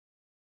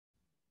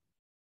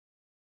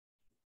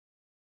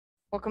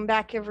Welcome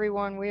back,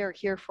 everyone. We are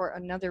here for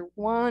another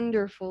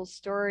wonderful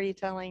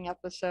storytelling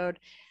episode.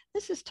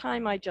 This is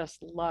time I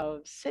just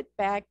love. Sit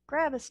back,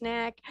 grab a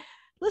snack,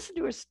 listen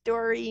to a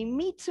story,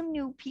 meet some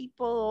new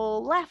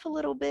people, laugh a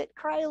little bit,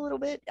 cry a little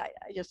bit.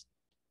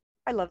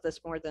 I love this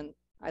more than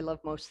I love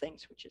most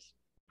things, which is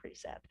pretty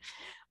sad.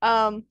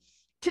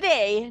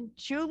 Today,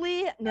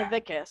 Julie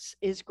Navickas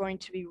is going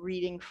to be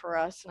reading for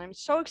us, and I'm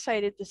so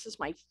excited. This is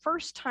my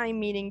first time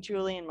meeting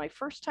Julie and my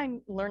first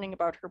time learning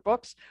about her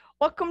books.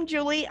 Welcome,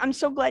 Julie. I'm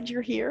so glad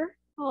you're here.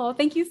 Oh,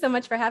 thank you so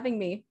much for having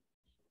me.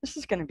 This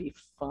is going to be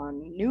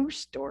fun. New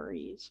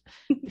stories.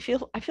 I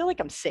feel like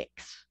I'm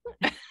 6. So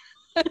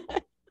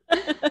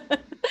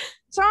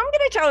I'm going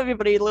to tell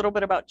everybody a little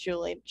bit about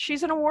Julie.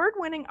 She's an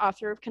award-winning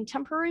author of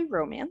contemporary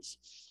romance.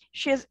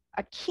 She has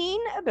a keen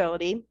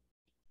ability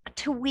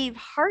to weave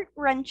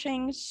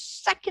heart-wrenching,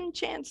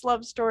 second-chance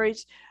love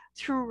stories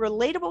through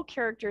relatable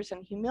characters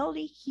and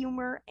humility,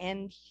 humor,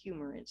 and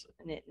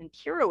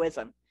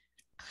heroism.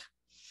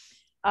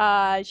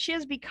 She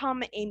has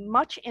become a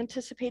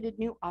much-anticipated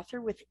new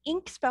author with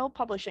Inkspell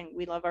Publishing.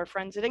 We love our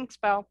friends at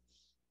Inkspell.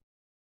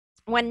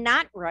 When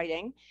not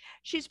writing,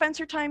 she spends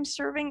her time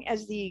serving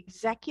as the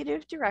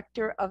executive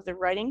director of the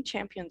Writing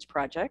Champions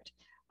Project,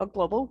 a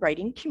global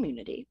writing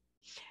community.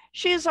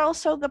 She is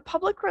also the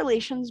public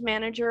relations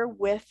manager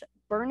with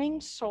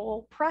Burning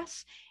Soul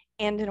Press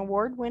and an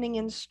award-winning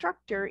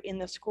instructor in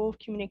the School of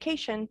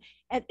Communication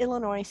at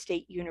Illinois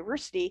State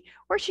University,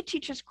 where she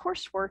teaches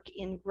coursework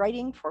in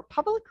writing for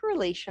public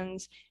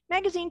relations,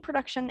 magazine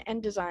production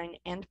and design,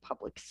 and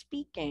public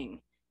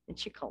speaking. And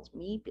she calls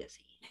me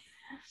busy.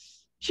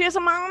 She is a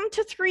mom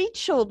to 3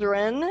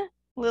 children,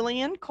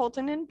 Lillian,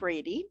 Colton, and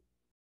Brady,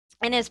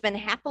 and has been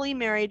happily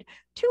married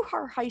to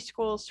her high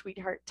school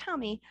sweetheart,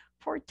 Tommy,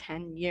 for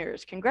 10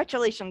 years.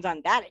 Congratulations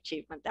on that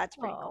achievement. That's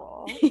pretty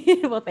cool.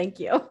 Well, thank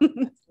you.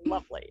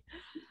 Lovely.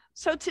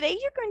 So today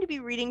you're going to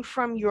be reading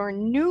from your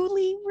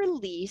newly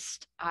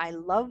released I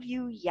Love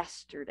You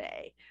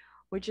Yesterday,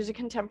 which is a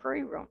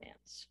contemporary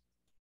romance.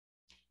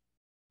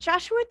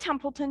 Joshua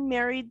Templeton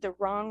married the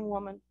wrong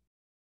woman.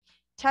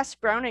 Tess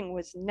Browning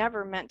was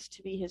never meant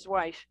to be his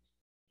wife.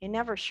 He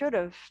never should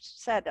have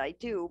said I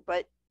do,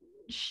 but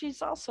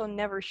she's also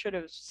never should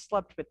have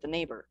slept with the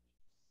neighbor.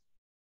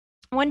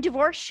 When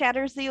divorce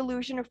shatters the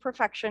illusion of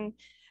perfection,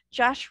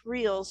 Josh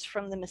reels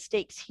from the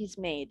mistakes he's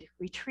made,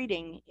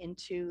 retreating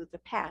into the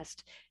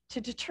past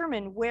to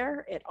determine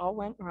where it all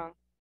went wrong.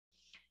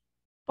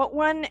 But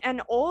when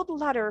an old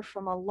letter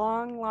from a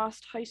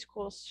long-lost high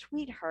school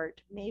sweetheart,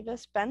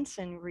 Mavis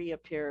Benson,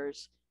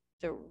 reappears,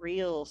 the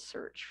real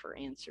search for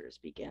answers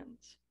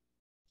begins.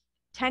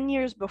 10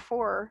 years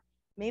before,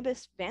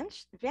 Mavis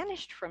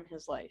vanished from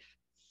his life.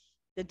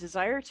 The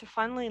desire to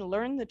finally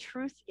learn the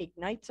truth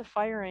ignites a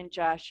fire in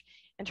Josh,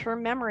 and her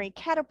memory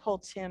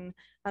catapults him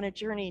on a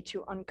journey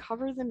to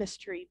uncover the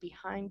mystery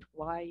behind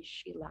why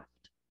she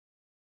left.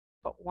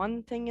 But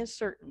one thing is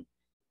certain,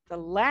 the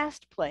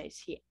last place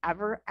he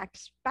ever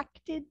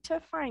expected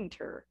to find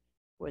her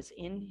was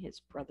in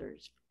his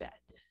brother's bed.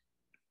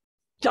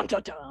 Dun,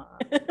 dun, dun.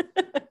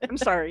 I'm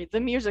sorry, the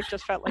music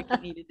just felt like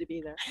it needed to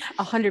be there.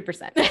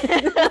 100%.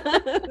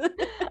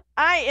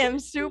 I am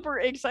super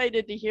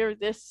excited to hear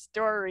this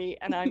story,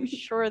 and I'm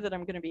sure that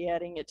I'm going to be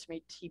adding it to my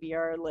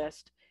TBR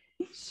list.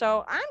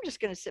 So I'm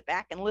just going to sit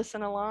back and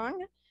listen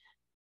along.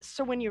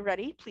 So when you're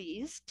ready,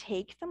 please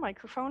take the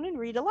microphone and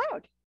read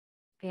aloud.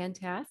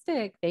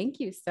 Fantastic. Thank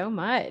you so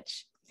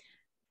much.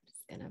 I'm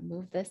just going to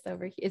move this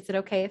over here. Is it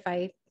okay if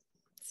I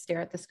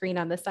stare at the screen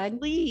on this side?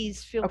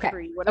 Please feel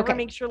free. Whatever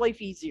makes your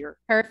life easier.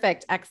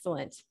 Perfect.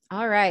 Excellent.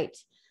 All right.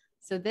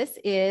 So this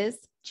is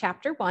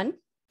chapter 1,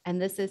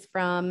 and this is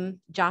from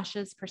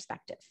Josh's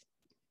perspective.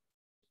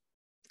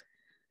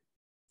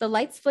 The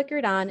lights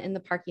flickered on in the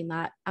parking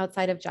lot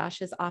outside of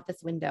Josh's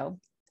office window,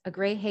 a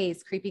gray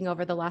haze creeping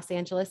over the Los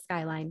Angeles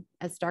skyline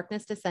as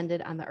darkness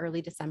descended on the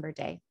early December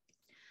day.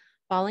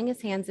 Balling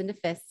his hands into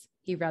fists,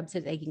 he rubbed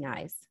his aching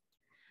eyes.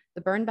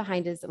 The burn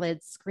behind his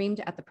lids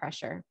screamed at the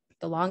pressure,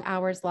 the long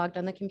hours logged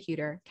on the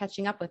computer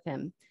catching up with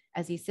him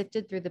as he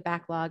sifted through the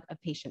backlog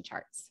of patient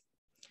charts.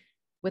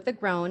 With a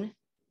groan,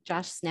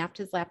 Josh snapped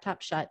his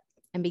laptop shut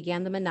and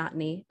began the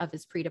monotony of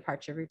his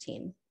pre-departure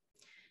routine.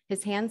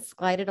 His hands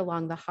glided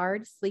along the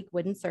hard, sleek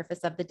wooden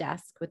surface of the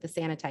desk with the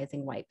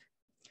sanitizing wipe.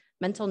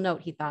 Mental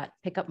note, he thought,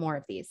 pick up more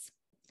of these.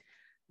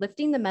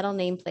 Lifting the metal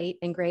nameplate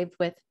engraved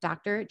with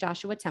Dr.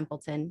 Joshua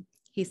Templeton,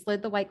 he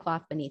slid the white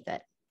cloth beneath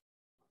it.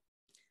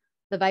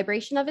 The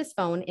vibration of his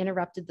phone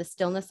interrupted the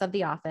stillness of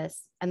the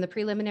office and the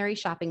preliminary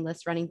shopping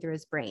list running through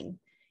his brain,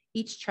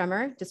 each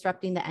tremor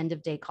disrupting the end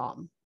of day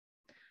calm.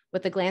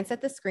 With a glance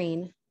at the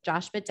screen,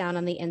 Josh bit down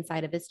on the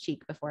inside of his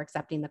cheek before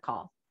accepting the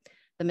call.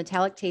 The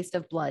metallic taste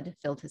of blood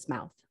filled his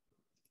mouth.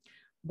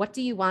 What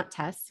do you want,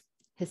 Tess?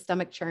 His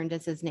stomach churned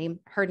as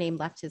her name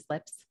left his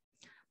lips.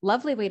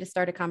 Lovely way to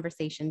start a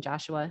conversation,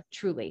 Joshua,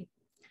 truly.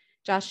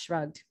 Josh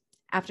shrugged.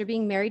 After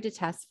being married to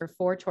Tess for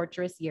 4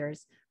 torturous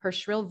years, her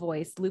shrill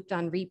voice looped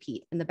on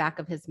repeat in the back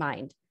of his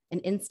mind, an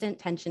instant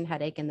tension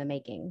headache in the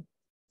making.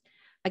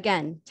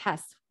 Again,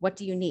 Tess, what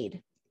do you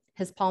need?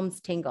 His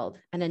palms tingled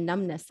and a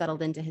numbness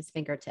settled into his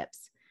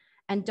fingertips.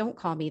 And don't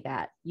call me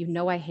that. You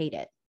know I hate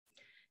it.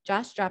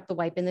 Josh dropped the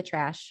wipe in the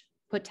trash,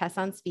 put Tess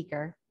on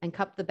speaker, and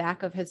cupped the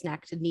back of his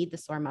neck to knead the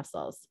sore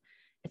muscles.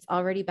 It's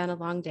already been a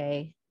long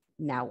day.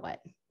 Now what?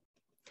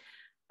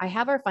 I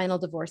have our final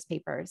divorce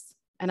papers,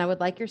 and I would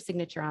like your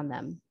signature on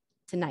them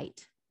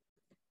tonight.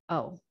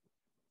 Oh.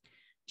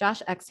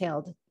 Josh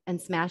exhaled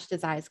and smashed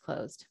his eyes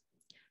closed.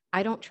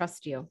 I don't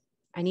trust you.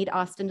 I need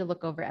Austin to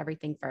look over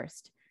everything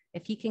first.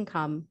 If he can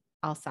come,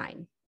 I'll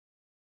sign.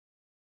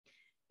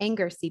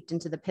 Anger seeped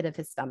into the pit of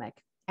his stomach,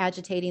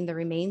 agitating the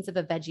remains of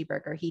a veggie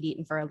burger he'd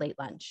eaten for a late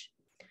lunch.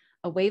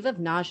 A wave of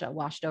nausea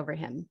washed over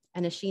him,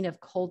 and a sheen of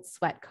cold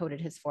sweat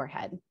coated his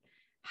forehead.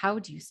 How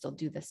do you still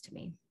do this to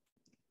me?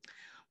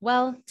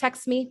 Well,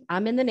 text me.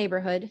 I'm in the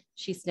neighborhood,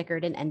 she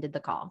snickered and ended the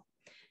call.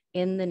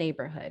 In the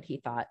neighborhood, he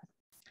thought.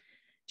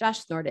 Josh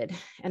snorted,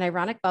 an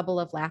ironic bubble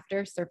of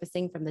laughter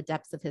surfacing from the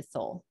depths of his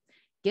soul.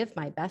 Give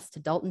my best to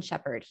Dalton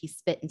Shepard, he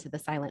spit into the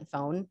silent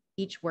phone,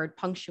 each word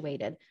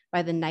punctuated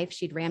by the knife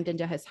she'd rammed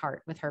into his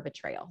heart with her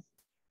betrayal.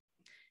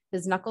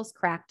 His knuckles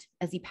cracked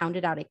as he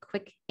pounded out a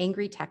quick,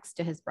 angry text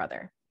to his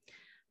brother.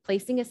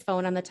 Placing his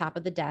phone on the top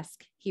of the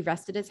desk, he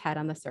rested his head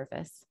on the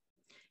surface.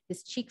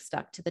 His cheek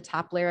stuck to the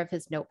top layer of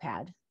his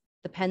notepad,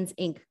 the pen's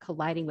ink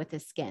colliding with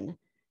his skin,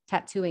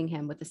 tattooing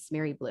him with a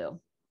smeary blue.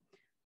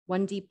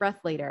 One deep breath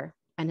later,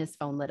 and his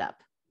phone lit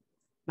up.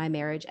 My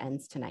marriage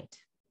ends tonight.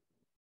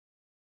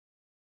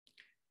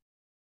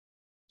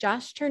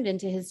 Josh turned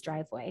into his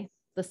driveway,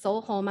 the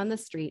sole home on the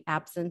street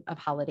absent of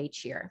holiday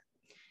cheer.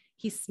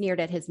 He sneered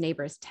at his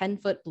neighbor's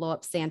 10-foot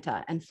blow-up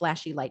Santa and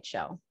flashy light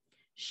show.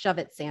 Shove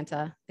it,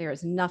 Santa. There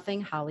is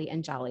nothing holly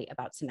and jolly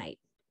about tonight.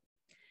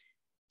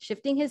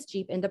 Shifting his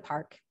Jeep into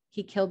park,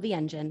 he killed the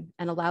engine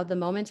and allowed the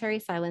momentary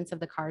silence of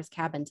the car's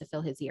cabin to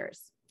fill his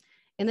ears.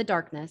 In the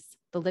darkness,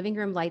 the living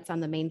room lights on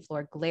the main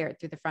floor glared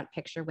through the front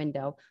picture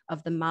window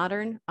of the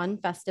modern,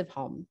 unfestive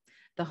home,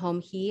 the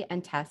home he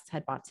and Tess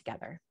had bought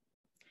together.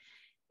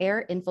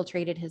 Air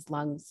infiltrated his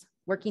lungs,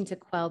 working to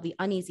quell the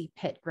uneasy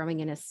pit growing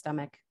in his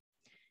stomach.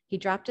 He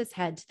dropped his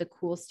head to the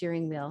cool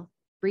steering wheel,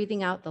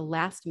 breathing out the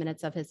last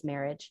minutes of his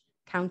marriage,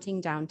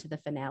 counting down to the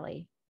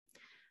finale.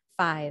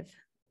 5,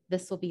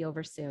 this will be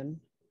over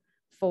soon.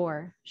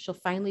 4, she'll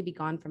finally be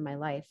gone from my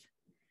life.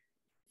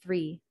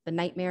 3, the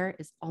nightmare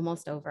is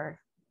almost over.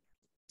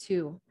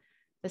 2,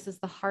 this is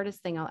the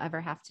hardest thing I'll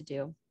ever have to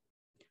do.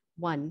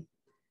 1,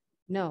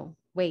 no,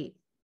 wait,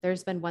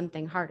 there's been one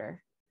thing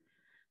harder.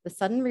 The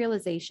sudden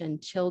realization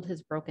chilled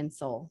his broken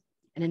soul,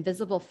 an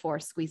invisible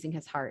force squeezing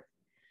his heart.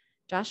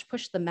 Josh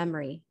pushed the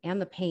memory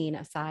and the pain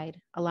aside,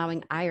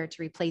 allowing ire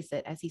to replace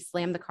it as he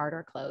slammed the car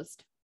door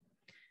closed.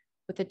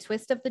 With a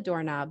twist of the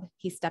doorknob,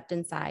 he stepped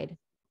inside,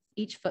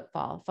 each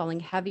footfall falling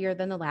heavier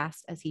than the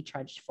last as he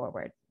trudged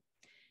forward.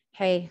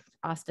 Hey,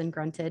 Austin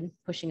grunted,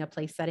 pushing a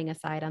place setting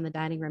aside on the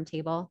dining room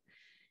table.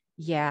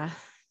 Yeah,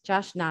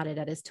 Josh nodded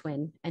at his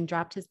twin and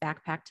dropped his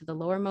backpack to the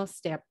lowermost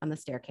step on the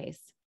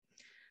staircase.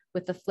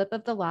 With the flip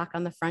of the lock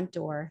on the front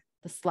door,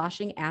 the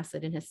sloshing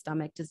acid in his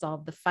stomach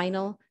dissolved the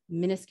final,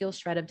 minuscule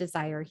shred of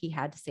desire he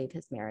had to save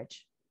his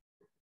marriage.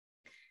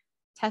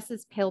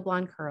 Tess's pale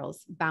blonde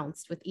curls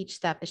bounced with each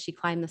step as she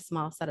climbed the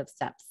small set of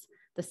steps,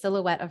 the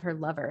silhouette of her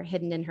lover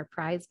hidden in her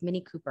prized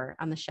Mini Cooper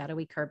on the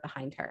shadowy curb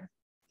behind her.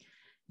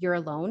 You're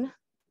alone?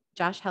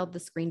 Josh held the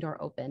screen door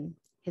open,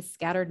 his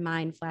scattered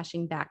mind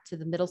flashing back to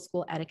the middle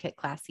school etiquette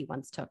class he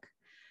once took.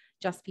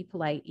 Just be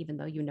polite, even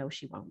though you know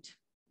she won't.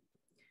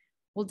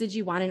 Well, did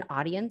you want an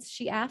audience?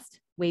 She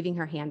asked, waving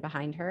her hand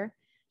behind her.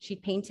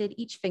 She'd painted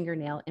each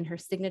fingernail in her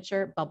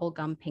signature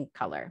bubblegum pink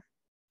color.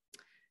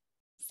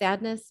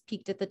 Sadness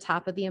peaked at the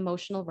top of the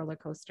emotional roller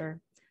coaster.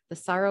 The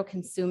sorrow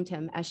consumed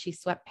him as she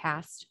swept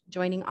past,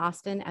 joining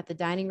Austin at the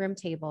dining room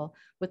table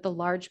with the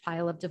large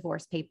pile of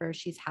divorce papers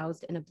she's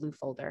housed in a blue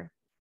folder.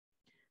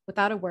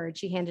 Without a word,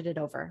 she handed it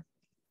over.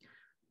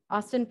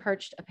 Austin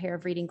perched a pair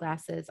of reading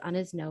glasses on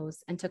his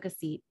nose and took a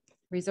seat,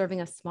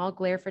 reserving a small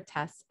glare for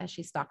Tess as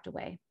she stalked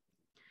away.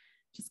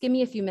 Just give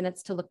me a few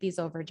minutes to look these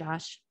over,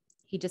 Josh.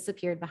 He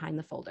disappeared behind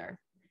the folder.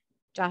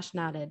 Josh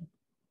nodded.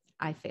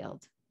 I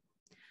failed.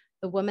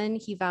 The woman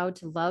he vowed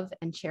to love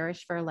and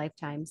cherish for a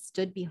lifetime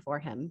stood before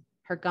him,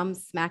 her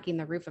gums smacking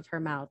the roof of her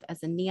mouth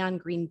as a neon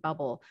green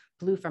bubble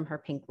blew from her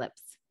pink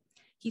lips.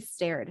 He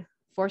stared,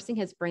 forcing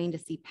his brain to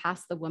see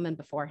past the woman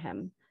before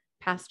him,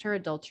 past her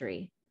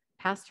adultery,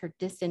 past her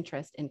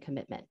disinterest in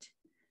commitment.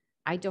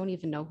 I don't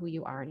even know who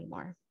you are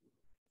anymore.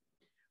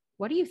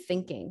 What are you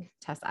thinking?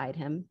 Tess eyed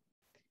him.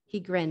 He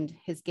grinned,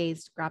 his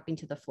gaze dropping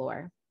to the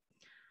floor.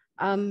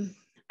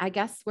 I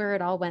guess where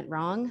it all went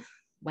wrong,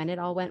 when it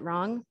all went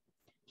wrong.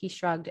 He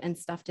shrugged and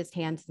stuffed his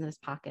hands in his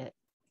pocket.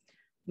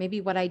 Maybe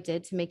what I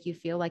did to make you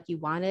feel like you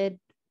wanted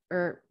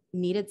or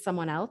needed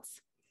someone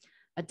else?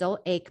 A dull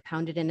ache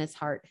pounded in his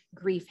heart,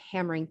 grief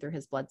hammering through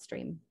his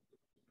bloodstream.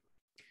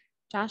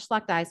 Josh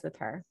locked eyes with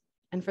her,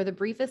 and for the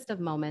briefest of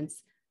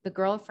moments, the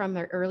girl from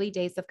their early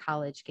days of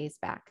college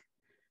gazed back.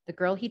 The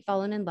girl he'd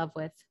fallen in love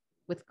with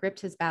gripped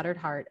his battered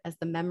heart as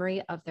the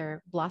memory of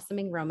their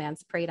blossoming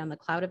romance preyed on the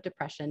cloud of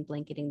depression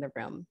blanketing the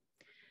room.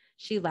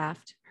 She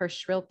laughed, her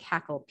shrill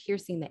cackle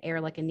piercing the air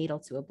like a needle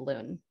to a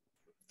balloon.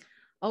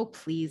 Oh,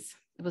 please.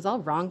 It was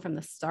all wrong from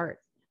the start.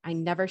 I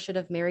never should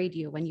have married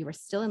you when you were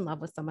still in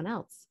love with someone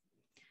else.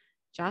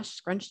 Josh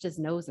scrunched his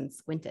nose and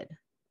squinted.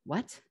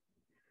 What?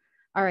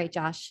 All right,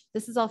 Josh,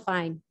 this is all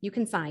fine. You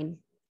can sign.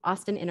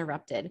 Austin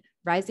interrupted,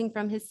 rising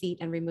from his seat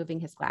and removing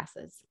his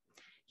glasses.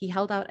 He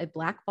held out a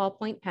black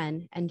ballpoint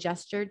pen and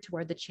gestured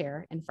toward the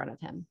chair in front of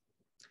him.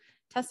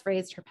 Tess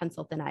raised her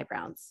pencil-thin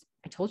eyebrows.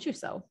 I told you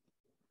so.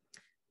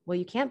 Well,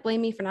 you can't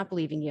blame me for not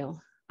believing you.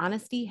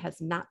 Honesty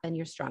has not been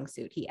your strong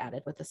suit, he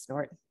added with a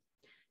snort.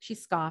 She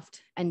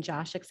scoffed, and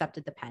Josh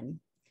accepted the pen.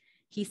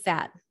 He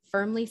sat,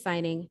 firmly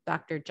signing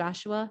Dr.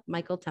 Joshua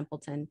Michael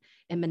Templeton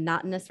in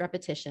monotonous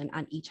repetition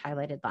on each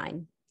highlighted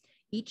line.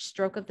 Each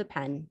stroke of the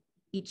pen,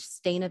 each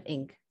stain of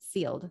ink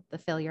sealed the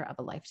failure of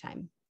a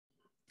lifetime.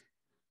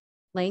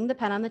 Laying the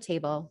pen on the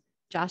table,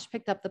 Josh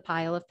picked up the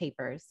pile of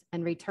papers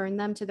and returned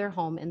them to their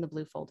home in the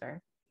blue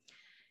folder.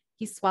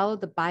 He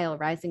swallowed the bile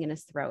rising in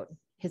his throat,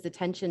 his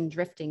attention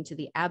drifting to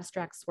the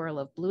abstract swirl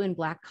of blue and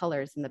black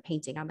colors in the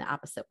painting on the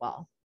opposite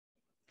wall.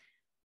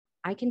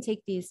 I can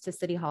take these to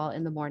City Hall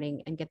in the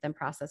morning and get them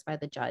processed by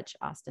the judge,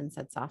 Austin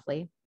said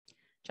softly.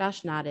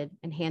 Josh nodded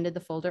and handed the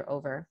folder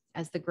over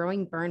as the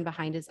growing burn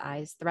behind his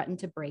eyes threatened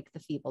to break the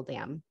feeble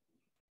dam.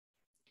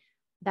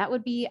 That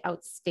would be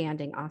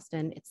outstanding,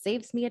 Austin. It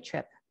saves me a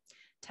trip.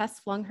 Tess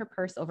flung her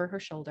purse over her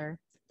shoulder,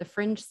 the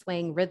fringe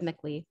swaying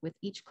rhythmically with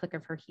each click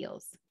of her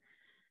heels.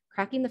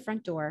 Cracking the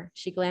front door,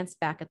 she glanced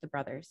back at the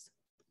brothers.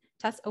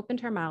 Tess opened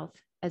her mouth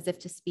as if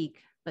to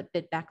speak, but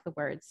bit back the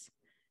words.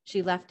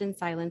 She left in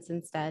silence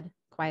instead,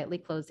 quietly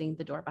closing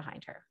the door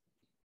behind her.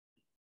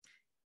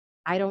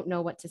 I don't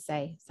know what to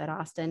say, said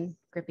Austin,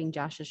 gripping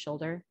Josh's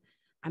shoulder.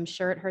 I'm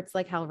sure it hurts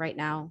like hell right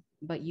now,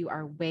 but you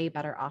are way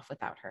better off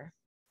without her.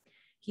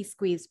 He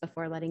squeezed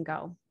before letting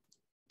go.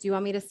 Do you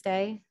want me to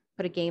stay?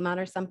 Put a game on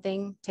or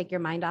something? Take your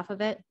mind off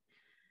of it?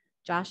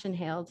 Josh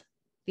inhaled,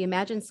 the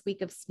imagined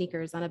squeak of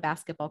sneakers on a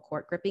basketball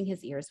court gripping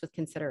his ears with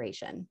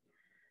consideration.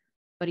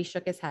 But he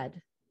shook his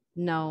head.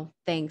 No,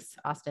 thanks,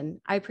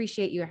 Austin. I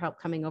appreciate your help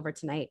coming over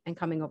tonight and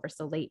coming over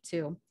so late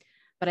too.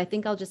 But I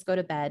think I'll just go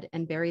to bed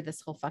and bury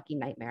this whole fucking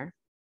nightmare.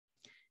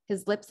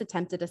 His lips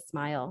attempted a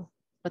smile,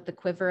 but the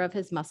quiver of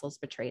his muscles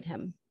betrayed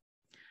him.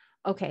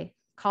 Okay,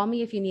 call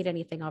me if you need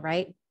anything, all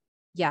right?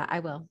 Yeah, I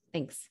will.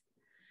 Thanks.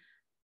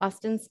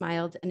 Austin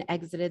smiled and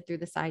exited through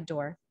the side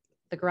door.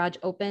 The garage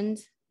opened,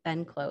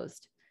 then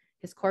closed.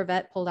 His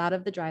Corvette pulled out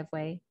of the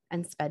driveway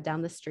and sped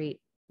down the street,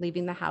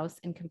 leaving the house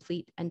in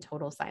complete and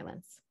total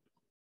silence.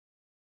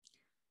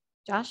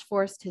 Josh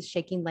forced his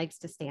shaking legs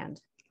to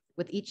stand.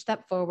 With each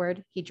step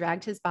forward, he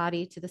dragged his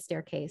body to the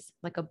staircase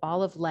like a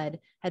ball of lead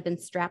had been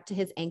strapped to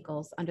his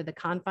ankles under the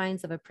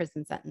confines of a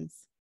prison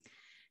sentence.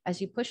 As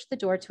he pushed the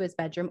door to his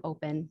bedroom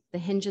open, the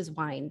hinges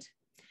whined.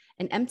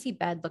 An empty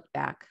bed looked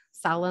back,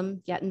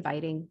 solemn yet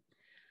inviting.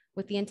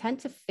 With the intent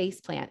to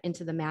faceplant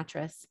into the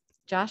mattress,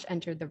 Josh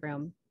entered the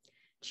room.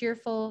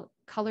 Cheerful,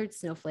 colored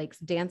snowflakes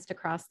danced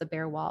across the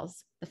bare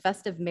walls, the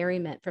festive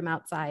merriment from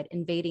outside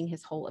invading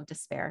his hole of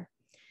despair.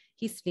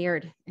 He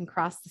sneered and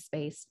crossed the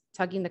space,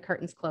 tugging the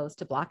curtains closed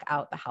to block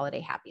out the holiday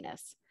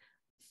happiness.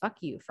 Fuck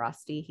you,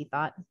 Frosty, he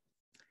thought.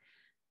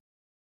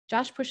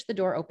 Josh pushed the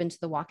door open to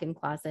the walk-in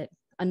closet,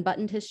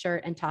 unbuttoned his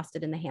shirt, and tossed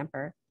it in the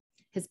hamper.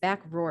 His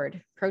back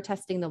roared,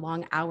 protesting the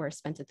long hours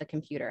spent at the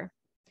computer.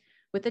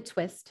 With a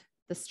twist,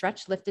 the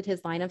stretch lifted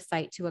his line of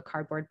sight to a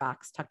cardboard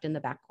box tucked in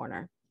the back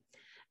corner.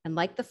 And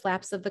like the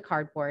flaps of the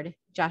cardboard,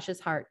 Josh's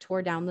heart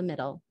tore down the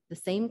middle, the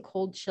same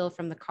cold chill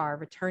from the car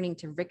returning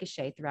to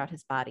ricochet throughout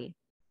his body.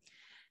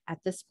 At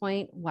this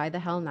point, why the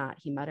hell not,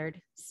 he muttered,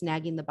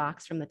 snagging the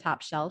box from the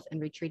top shelf and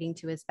retreating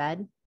to his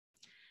bed.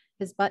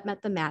 His butt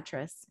met the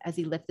mattress as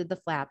he lifted the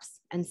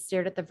flaps and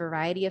stared at the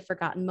variety of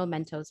forgotten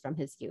mementos from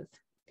his youth.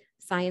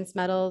 Science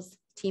medals,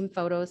 team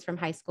photos from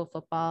high school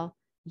football,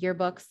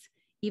 yearbooks,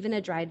 even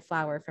a dried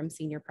flower from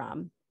senior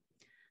prom.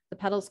 The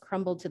petals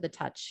crumbled to the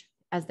touch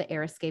as the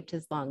air escaped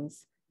his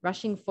lungs,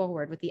 rushing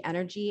forward with the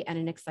energy and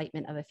an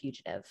excitement of a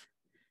fugitive.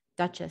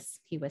 Duchess,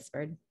 he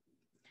whispered.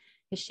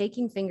 His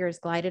shaking fingers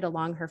glided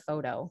along her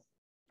photo,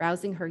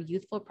 rousing her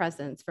youthful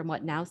presence from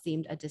what now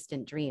seemed a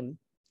distant dream.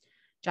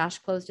 Josh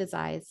closed his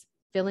eyes,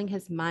 filling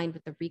his mind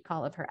with the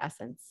recall of her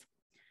essence.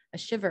 A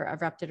shiver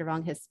erupted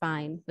along his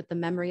spine with the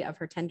memory of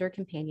her tender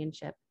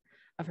companionship,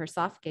 of her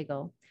soft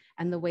giggle,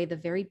 and the way the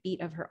very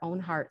beat of her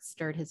own heart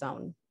stirred his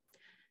own.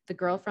 The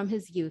girl from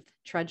his youth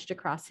trudged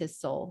across his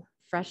soul,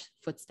 fresh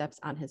footsteps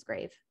on his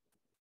grave.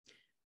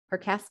 Her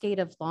cascade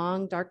of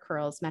long, dark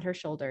curls met her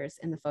shoulders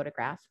in the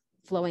photograph,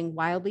 flowing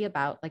wildly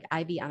about like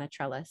ivy on a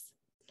trellis,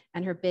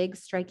 and her big,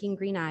 striking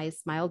green eyes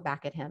smiled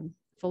back at him,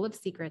 full of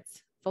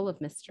secrets, full of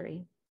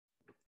mystery.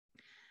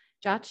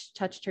 Josh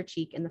touched her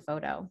cheek in the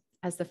photo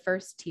as the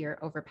first tear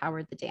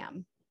overpowered the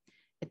dam.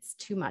 It's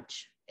too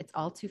much. It's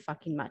all too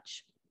fucking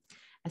much.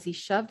 As he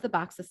shoved the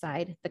box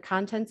aside, the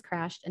contents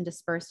crashed and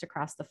dispersed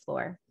across the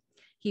floor.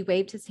 He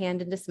waved his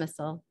hand in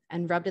dismissal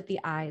and rubbed at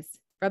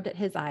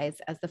his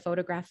eyes as the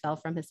photograph fell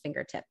from his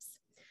fingertips.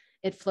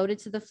 It floated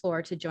to the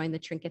floor to join the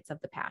trinkets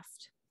of the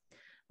past.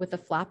 With a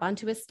flop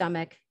onto his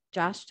stomach,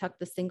 Josh tucked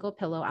the single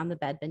pillow on the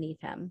bed beneath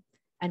him,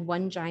 and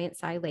one giant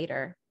sigh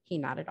later, he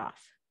nodded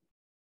off.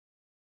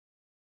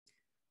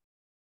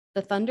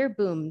 The thunder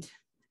boomed,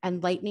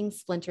 and lightning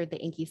splintered the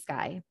inky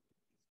sky.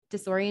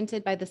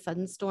 Disoriented by the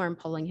sudden storm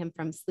pulling him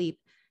from sleep,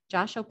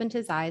 Josh opened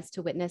his eyes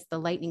to witness the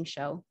lightning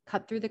show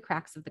cut through the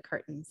cracks of the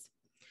curtains.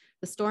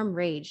 The storm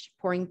raged,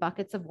 pouring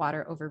buckets of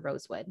water over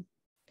Rosewood.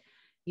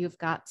 "You've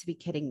got to be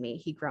kidding me,"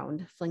 he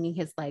groaned, flinging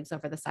his legs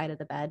over the side of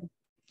the bed.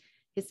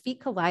 His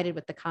feet collided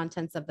with the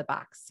contents of the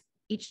box,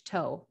 each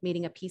toe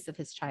meeting a piece of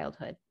his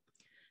childhood.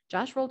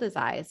 Josh rolled his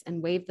eyes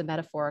and waved the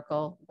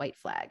metaphorical white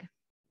flag.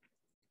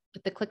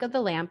 With the click of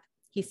the lamp,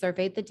 he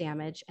surveyed the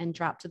damage and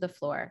dropped to the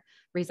floor,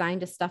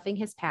 resigned to stuffing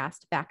his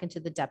past back into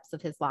the depths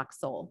of his locked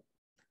soul.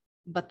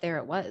 But there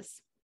it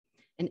was.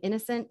 An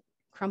innocent,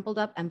 crumpled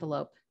up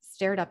envelope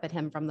stared up at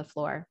him from the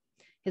floor,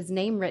 his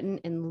name written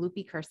in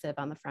loopy cursive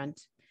on the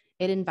front.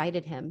 It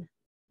invited him,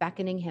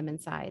 beckoning him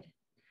inside.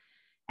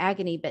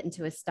 Agony bit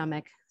into his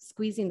stomach,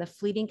 squeezing the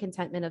fleeting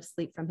contentment of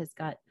sleep from his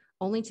gut,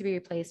 only to be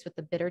replaced with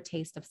the bitter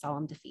taste of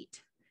solemn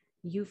defeat.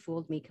 "You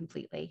fooled me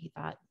completely," he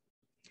thought.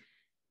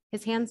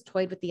 His hands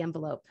toyed with the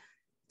envelope.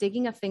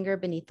 Digging a finger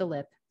beneath the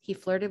lip, he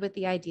flirted with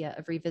the idea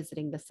of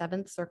revisiting the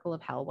seventh circle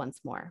of hell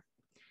once more.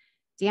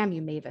 "Damn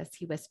you, Mavis,"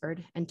 he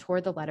whispered, and tore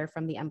the letter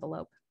from the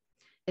envelope.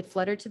 It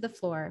fluttered to the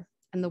floor,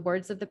 and the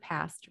words of the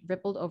past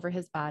rippled over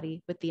his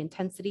body with the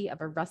intensity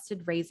of a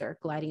rusted razor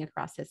gliding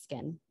across his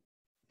skin.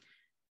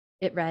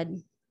 It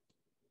read,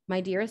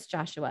 "My dearest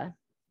Joshua,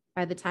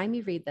 by the time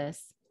you read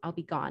this, I'll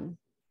be gone.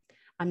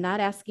 I'm not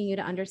asking you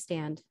to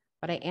understand,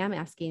 but I am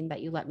asking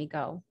that you let me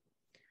go.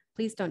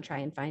 Please don't try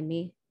and find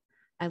me.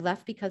 I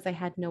left because I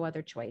had no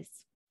other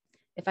choice.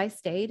 If I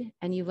stayed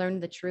and you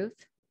learned the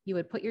truth, you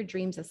would put your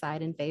dreams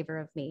aside in favor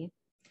of me.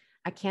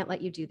 I can't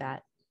let you do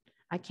that.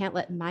 I can't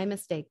let my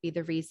mistake be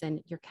the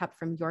reason you're kept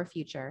from your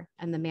future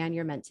and the man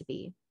you're meant to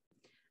be.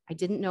 I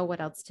didn't know what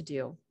else to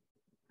do.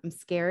 I'm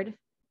scared,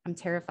 I'm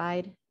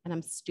terrified, and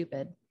I'm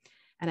stupid.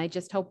 And I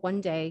just hope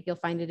one day you'll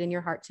find it in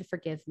your heart to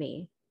forgive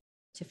me,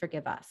 to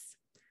forgive us.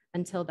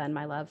 Until then,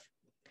 my love,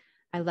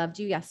 I loved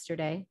you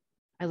yesterday.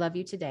 I love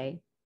you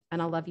today.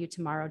 And I'll love you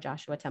tomorrow,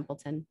 Joshua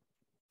Templeton.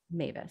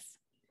 Mavis."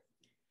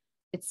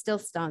 It still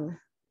stung.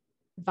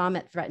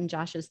 Vomit threatened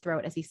Josh's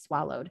throat as he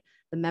swallowed,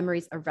 the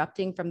memories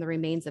erupting from the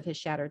remains of his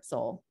shattered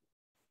soul.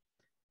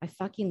 "I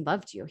fucking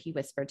loved you," he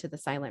whispered to the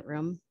silent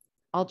room,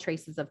 all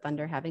traces of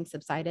thunder having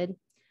subsided.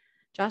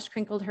 Josh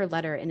crinkled her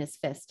letter in his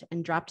fist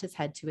and dropped his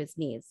head to his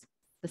knees.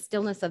 The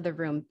stillness of the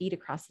room beat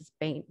across his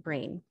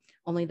brain,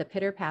 only the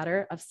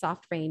pitter-patter of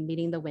soft rain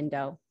meeting the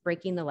window,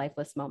 breaking the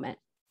lifeless moment.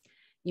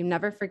 "You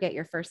never forget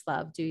your first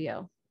love, do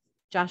you?"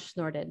 Josh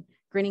snorted,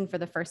 grinning for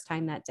the first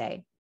time that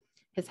day.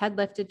 His head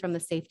lifted from the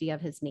safety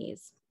of his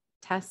knees.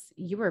 "Tess,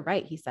 you were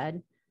right," he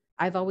said.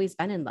 "I've always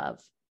been in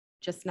love,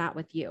 just not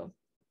with you.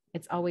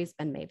 It's always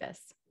been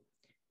Mavis."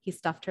 He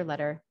stuffed her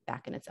letter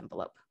back in its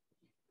envelope.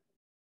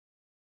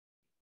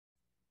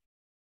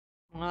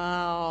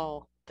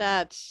 Wow,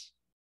 that's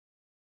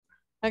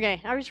okay.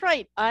 I was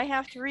right. I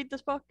have to read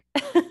this book.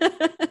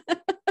 Okay.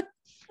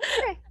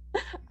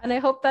 And I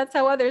hope that's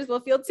how others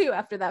will feel too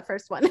after that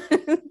first one.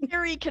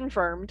 Very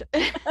confirmed.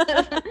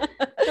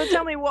 So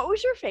tell me, what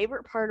was your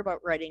favorite part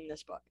about writing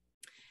this book?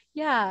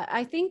 Yeah,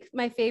 I think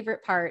my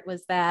favorite part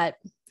was that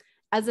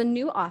as a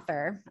new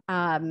author,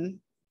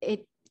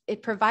 it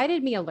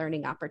provided me a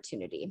learning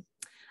opportunity.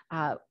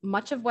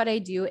 Much of what I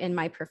do in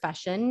my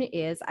profession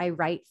is I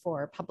write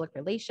for public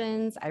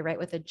relations. I write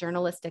with a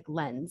journalistic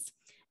lens.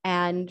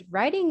 And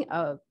writing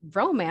a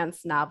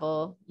romance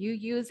novel, you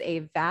use a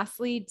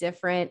vastly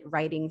different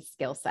writing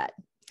skill set.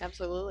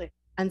 Absolutely.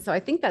 And so I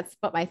think that's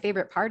what my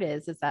favorite part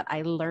is that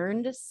I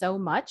learned so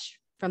much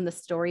from the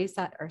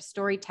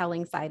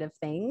storytelling side of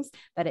things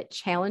that it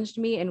challenged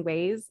me in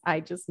ways I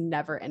just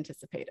never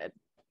anticipated.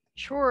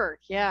 Sure.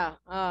 Yeah.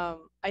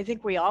 I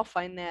think we all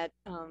find that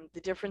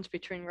the difference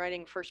between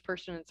writing first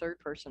person and third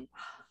person,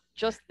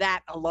 just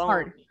that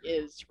alone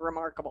is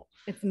remarkable.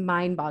 It's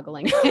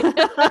mind-boggling.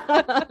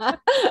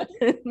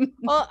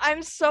 Well,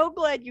 I'm so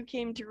glad you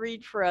came to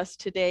read for us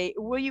today.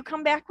 Will you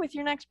come back with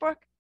your next book?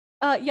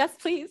 Yes,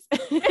 please.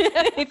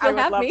 If you'll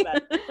have me.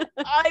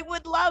 I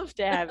would love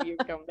to have you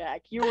come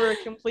back. You were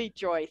a complete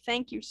joy.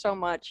 Thank you so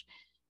much.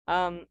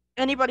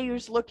 Anybody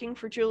who's looking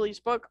for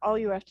Julie's book, all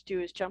you have to do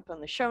is jump on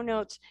the show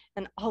notes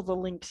and all the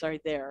links are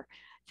there.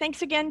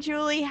 Thanks again,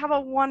 Julie. Have a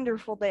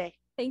wonderful day.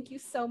 Thank you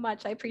so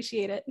much. I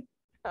appreciate it.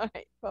 All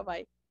right.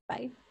 Bye-bye.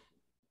 Bye.